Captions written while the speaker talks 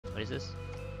What is this?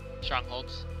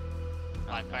 Strongholds.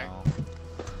 Oh, Live fire. no.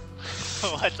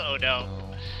 What? Oh no.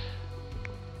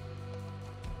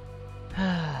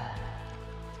 I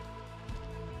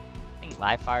think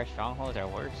live fire strongholds are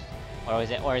worse. Or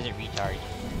is it recharge?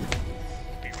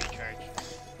 Be recharge.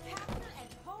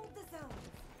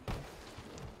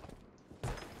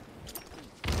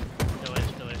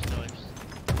 Pillars.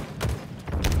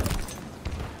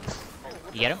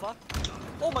 You get him? Fuck?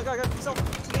 Oh my god, I got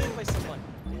self-teamed by someone.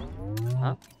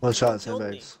 Huh? One shot, Killed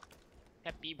sandbags.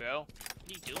 Can't be, bro. What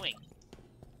are you doing?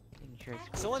 Sure.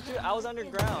 Someone threw, I was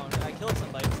underground and I killed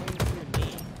somebody. Someone threw me.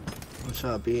 One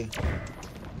shot, B.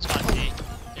 Spawn C.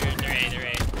 They're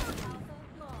A.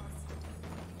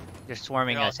 They're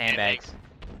swarming They're all sandbags.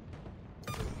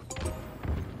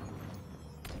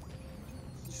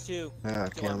 There's two. Yeah,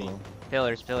 Two on me. camo.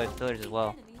 Pillars as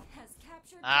well.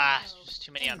 Ah, just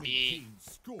too many on B.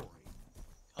 Come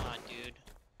on, dude.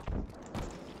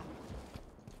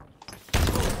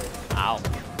 Ow.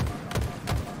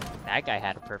 That guy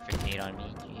had a perfect nade on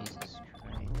me. Jesus Christ.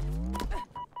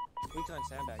 Weak on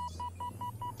sandbags.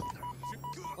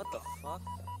 What the fuck?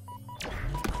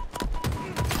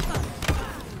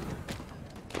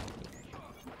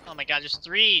 Oh my god, just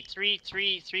three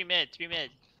mid.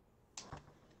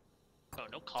 Oh,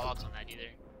 no callouts on that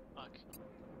either. Fuck.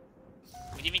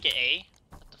 We didn't even get A?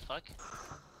 What the fuck?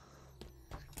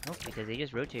 Nope, because they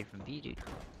just rotated from B, dude.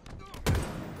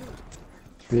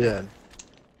 Yeah.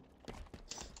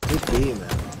 Good B, man.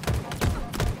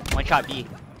 One shot B.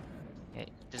 Okay.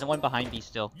 There's one behind B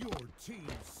still. Your team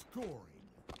scoring.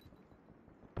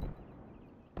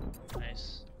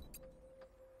 Nice.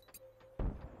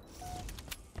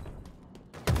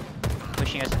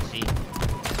 Pushing us in C.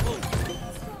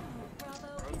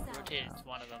 Rotated to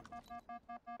one of them.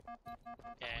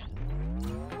 Okay.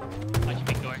 Watch your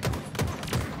big door.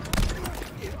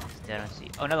 He's dead on C.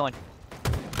 Oh, another one.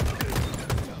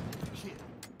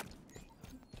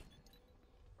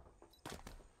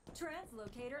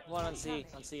 Translocator. One on C.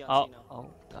 On C now. Oh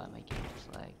god, my game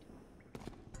just lagged.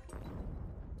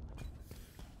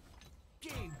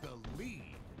 Gain the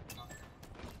lead.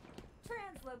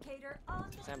 Translocator on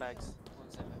the Sandbags. One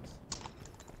sandbags.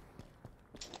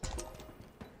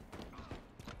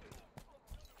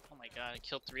 Oh my god, I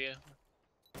killed 3 of them.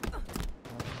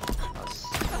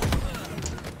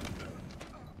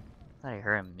 I thought I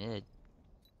heard him mid.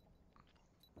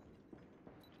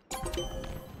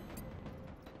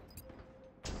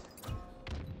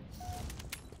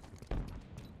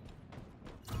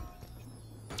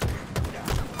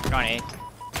 You're on A.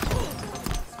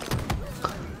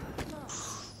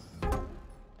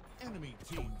 Enemy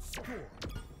team score.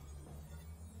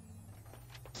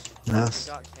 Nice.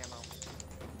 Got camo.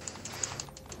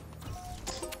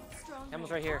 Stronghold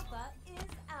Camo's right here. Alpha is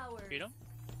ours. Beat him?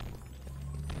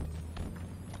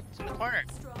 It's in the corner.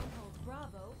 Stronghold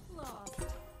Bravo lost. We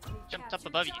Jumped up captured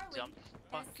above you, Charlie. dumb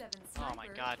fuck. S7 Oh my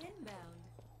sniper god. inbound.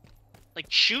 Like,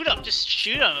 shoot him! Just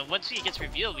shoot him! And once he gets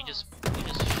revealed, we just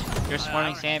They're I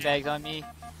swarming don't sandbags on me.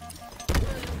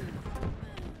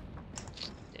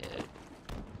 Dude.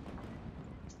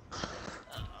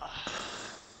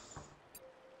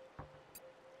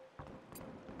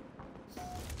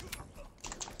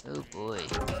 Oh boy.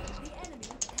 The enemy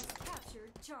has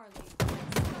captured Charlie.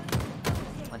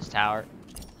 One's tower.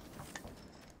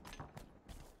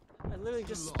 I literally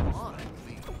just spawned.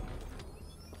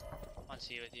 want to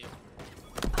see with you.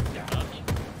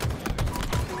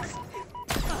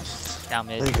 Down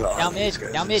mid. Thank God, Down these mid.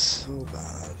 guys Down are mid. So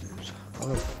bad, dude. How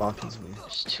the fuck is me?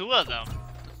 There's 2 of them.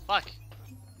 What the fuck?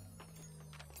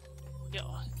 Yo.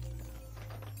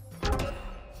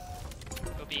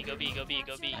 Go B, go B, go B,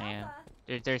 go B. I am.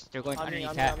 They're going On me, underneath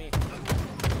on me, that. on me.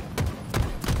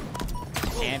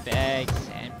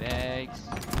 Sandbags.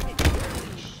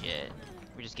 Holy shit.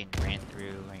 We're just getting ran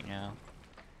through right now.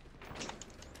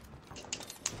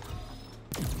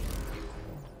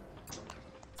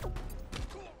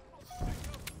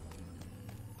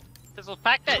 Because the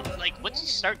fact that, like, once you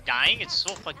start dying, it's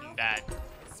so fucking bad.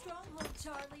 Stronghold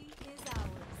Charlie is ours.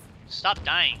 Stop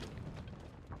dying.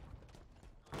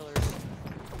 Pillars.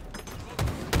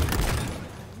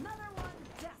 Another one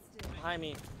destined. Behind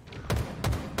me.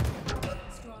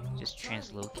 Stronghold Just Charlie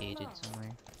translocated lost.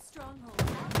 somewhere. Stronghold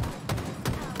Alpha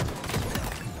is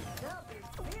ours. They'll be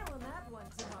feeling that one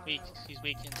tomorrow. Weak. He's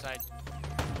weak inside.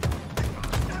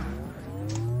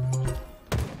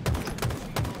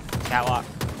 Catwalk.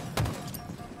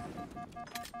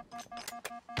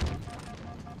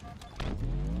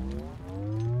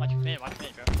 Watch your mid, bro.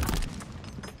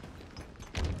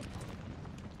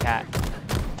 Cat.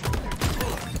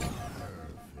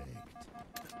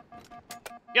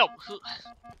 Yo, who?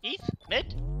 ETH?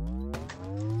 Mid?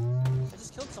 I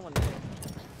just killed someone there.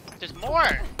 There's more!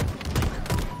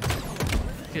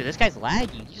 Dude, this guy's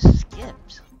lagging. He just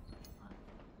skips.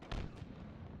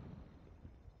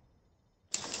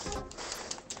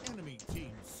 Enemy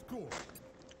team score.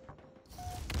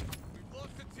 We've lost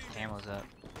a team. Camo's up.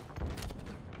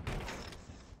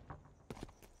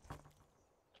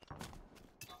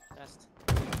 Nest.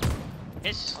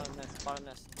 Miss. Bottom nest. Bottom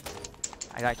nest.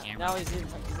 I got camo. Now he's in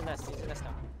nest. He's in nest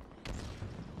now.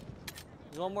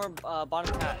 There's one more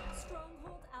bottom cat.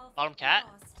 Stronghold Alpha Bottom cat?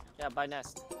 lost. Yeah, by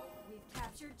nest. We've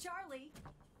captured Charlie.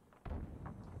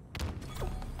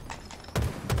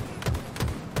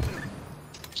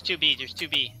 There's 2B, there's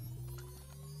 2B.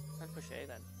 Try to push A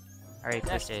then. Alright,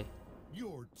 push A.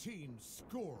 Your team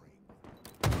scoring.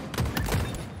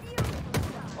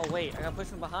 Oh wait, I got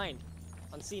pushed from behind.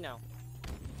 On C now.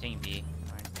 Taking B.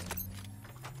 Alright.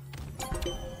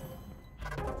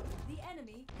 The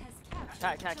enemy has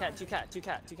captured Cat. Two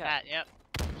cat. Cat, yep.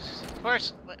 Of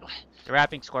course. What? They're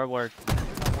wrapping scoreboard. Got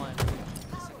one. Power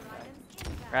items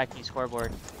inbound. Wrapping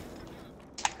scoreboard.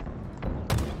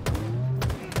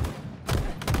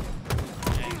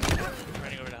 Okay.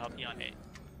 Running over to help you on A.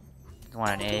 There's one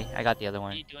on A. I got the other What are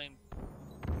one. you doing?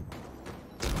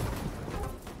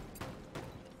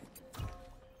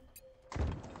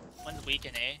 One's weak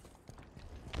in A.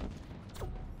 There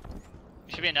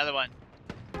should be another one.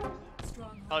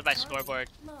 Stronghold Probably by target scoreboard.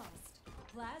 Lost.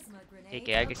 Plasma grenade.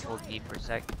 Okay, I controlled B for a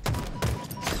sec.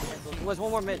 Was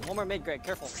one more mid, Greg.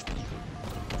 Careful.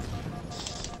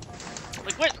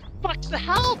 Like, what the fuck's the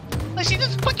help? I see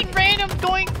this fucking random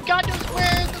going God knows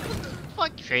where. What the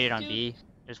fuck? Traded on dude? B.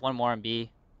 There's one more on B.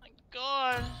 My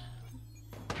god.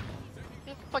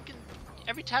 Yeah, fucking.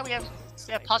 Every time we have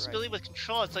possibility with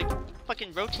control, it's like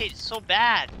fucking rotate so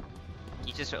bad.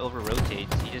 He just over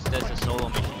rotates. He just does the solo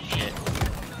mission shit.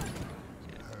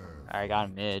 Alright, I got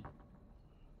him mid.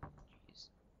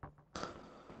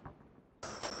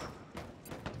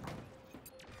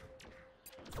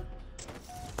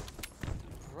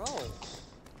 Bro.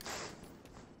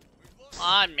 Come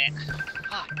on, man.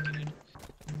 Fuck, dude.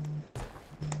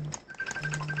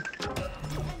 The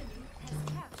enemy has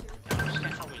captured. I don't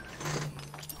understand how we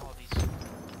all these.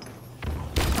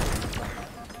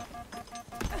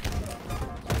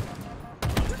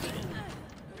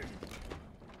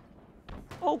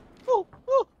 Oh! What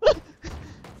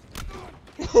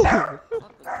was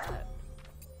that?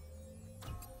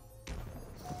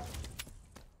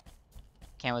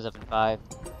 Cam was up in 5.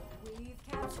 We've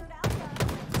captured Alpha.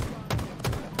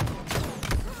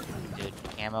 Dude,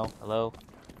 camo, hello?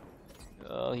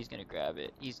 Oh, he's gonna grab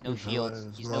it. He's no He's shields. running,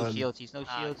 He's he's no running. shields. He's no Oh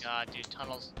shields. god, dude,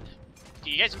 tunnels.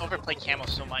 Dude, you guys overplay camo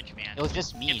so much, man. It was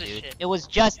just me, Gives a dude. shit. It was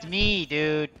just me,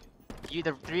 dude. You,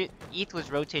 the ETH was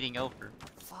rotating over.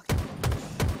 Fuck. He's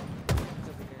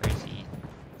over here. Where is he?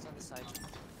 He's on the side.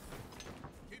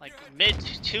 Like mid,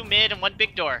 2 mid, and 1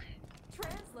 big door.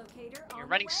 Translocator on You're the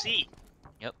running way. C.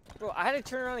 Bro, I had to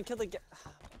turn around and kill the guy.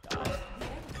 The enemy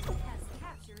has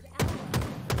captured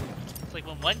Alpha. It's like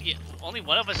when only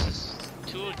one of us is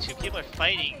two people are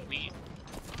fighting. We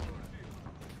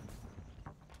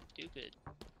stupid.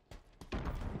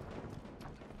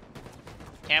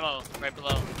 Camo right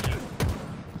below.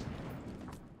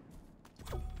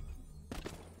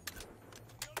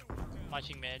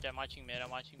 Watching mid. I'm watching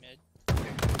mid.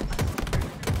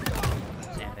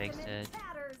 Sandbag's dead.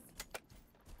 Batters.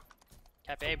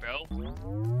 Tap A, bro.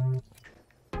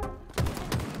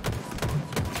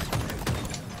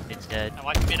 It's dead. I'm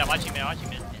watching mid.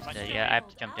 It's dead. Yeah, I have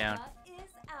to jump down. Alpha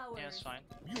is ours. Yeah, that's fine.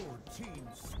 Your team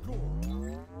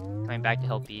score. Coming back to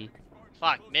help B.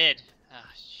 Fuck, mid. Ah,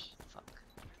 fuck.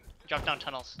 Drop down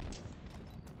tunnels.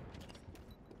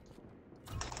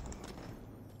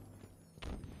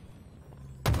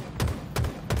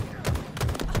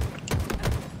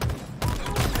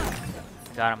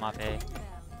 Got him off A.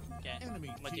 Okay. Enemy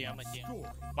I'm with team you, I'm with you.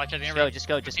 score. Watch out, Just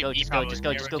go. Just go.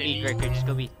 Just go B, Greg. Just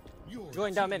go B. Your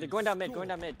Going down mid. team Going down mid. score. Going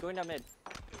down mid. Going down mid.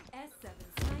 S7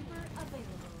 sniper available.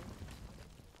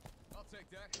 I'll take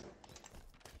that.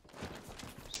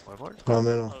 Scoreboard? Oh,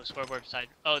 middle. Oh, scoreboard side.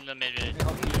 Oh, in the mid. Let me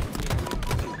help you.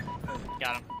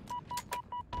 Got him.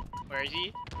 Where is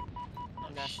he?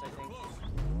 Nest, I think.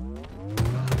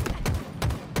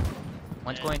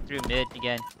 One's going through mid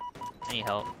again. I need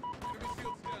help.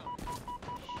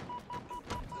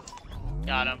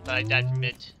 Got him, but I died from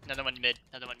mid. Another one mid.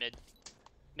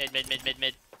 Mid.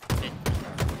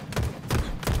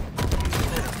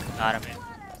 Got him.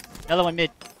 Another one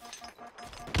mid.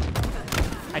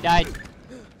 I died.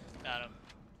 Got him.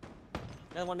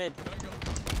 Another one mid.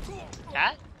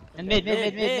 Cat? And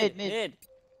mid.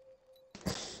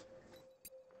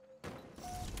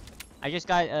 I just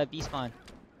got B spawn.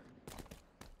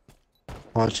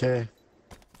 Watch A.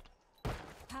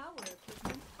 Power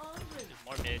equipment en route.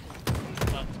 More mid.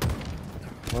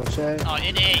 Watch A. Oh,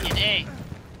 in A, in A.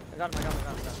 I got him.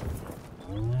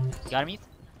 You got him, Heath?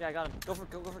 Yeah, I got him. Go for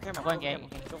camera. I'm going Go game.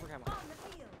 Go for camera. On the field.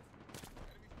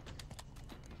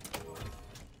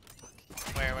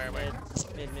 Where? Mid.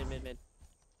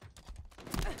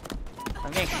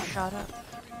 I'm getting shot up.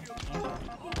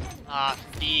 Ah,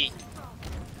 B.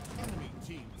 Enemy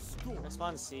team score.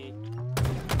 Respawn C.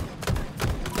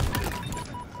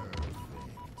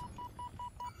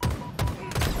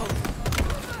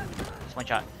 Just one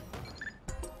shot.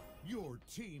 Your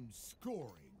team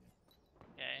scoring.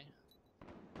 Okay.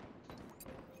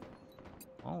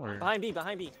 Oh, we're... Behind B.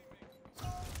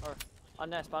 Or on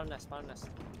nest, bottom nest.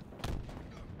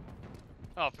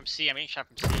 Oh, from C. I'm getting shot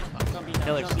from C. Fuck. He's on B now.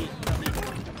 Pillars. He's on B.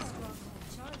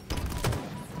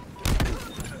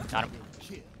 Got him.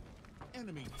 Kill.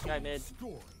 Enemy team Guy mid.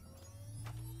 scoring.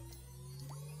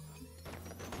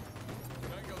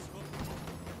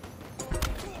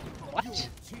 What? Your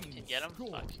team Didn't get him?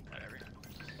 scored. Fuck. Whatever.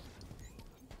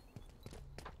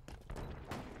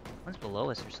 One's below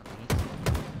us or something.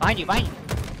 Behind you.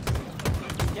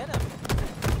 Get him.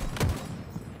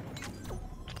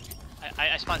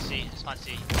 I spawn C.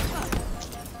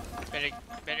 Better.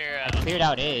 I cleared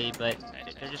out A, but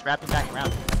Nice. they're just wrapping back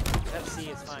around. That C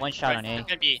is fine. One shot on A.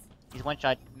 Could be. He's one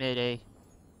shot mid A.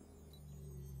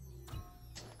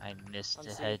 I missed On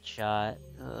a C. headshot.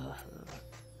 Ugh.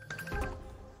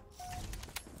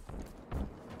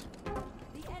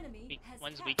 The enemy has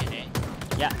One's captured weak in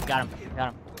A. Yeah, got him.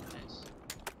 Nice.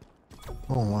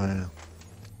 Oh my.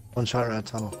 One shot right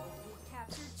tunnel.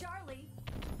 captured Charlie.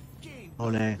 Game Oh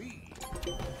nay. lead.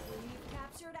 We've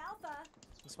captured Alpha.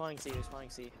 Respawning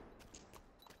C.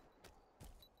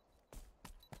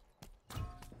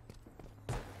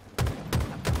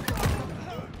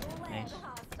 Land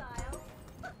hostile.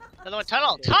 Another one.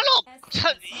 Tunnel.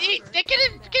 Nate, get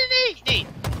in. Nate.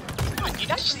 Come on, you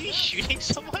not see me shooting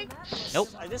someone? Nope.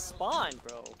 I just spawned,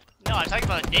 bro. No, I'm talking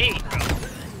about Nate, bro.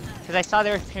 Because I saw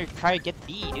they were trying to get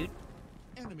B, dude.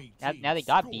 Enemy Now they team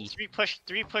got scored. B.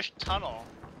 Three push tunnel.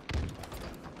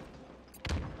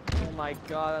 Oh my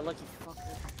god, that lucky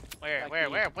fucker.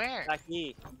 Where? Back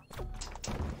E.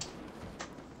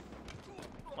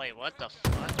 Wait, what the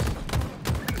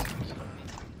fuck?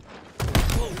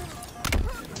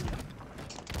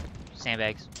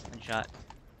 Sandbags. One shot.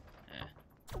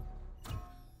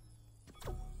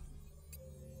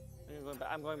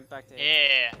 I'm going back to A.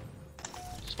 Yeah.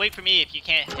 Just wait for me if you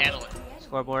can't handle it.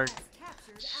 Scoreboard.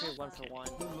 Two, 1 for 1.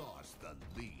 Lost the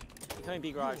lead. He's coming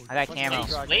B garage. I got One's camo.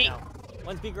 B garage Wait. now.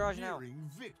 One's B garage now. Nearing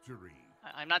victory.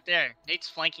 I'm not there. Nate's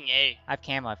flanking A. I have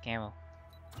camo. I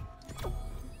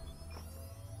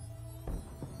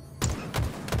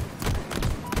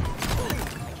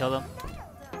killed him.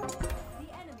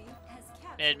 The enemy has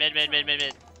captured Mid.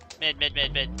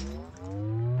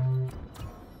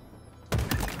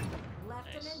 Left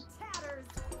Nice. them in tatters.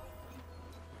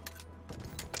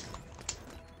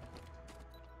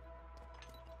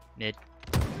 Mid.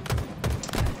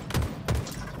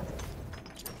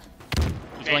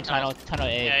 He's Okay, going tunnel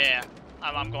A. Yeah.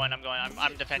 I'm going.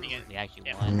 I'm defending it. They actually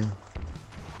Yeah. won. Yeah.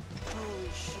 Holy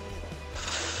shit.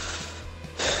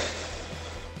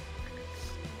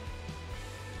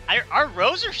 Our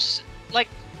rows are like,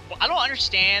 I don't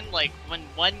understand like when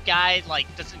one guy like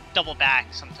doesn't double back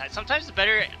sometimes. Sometimes the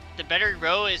better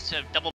row is to double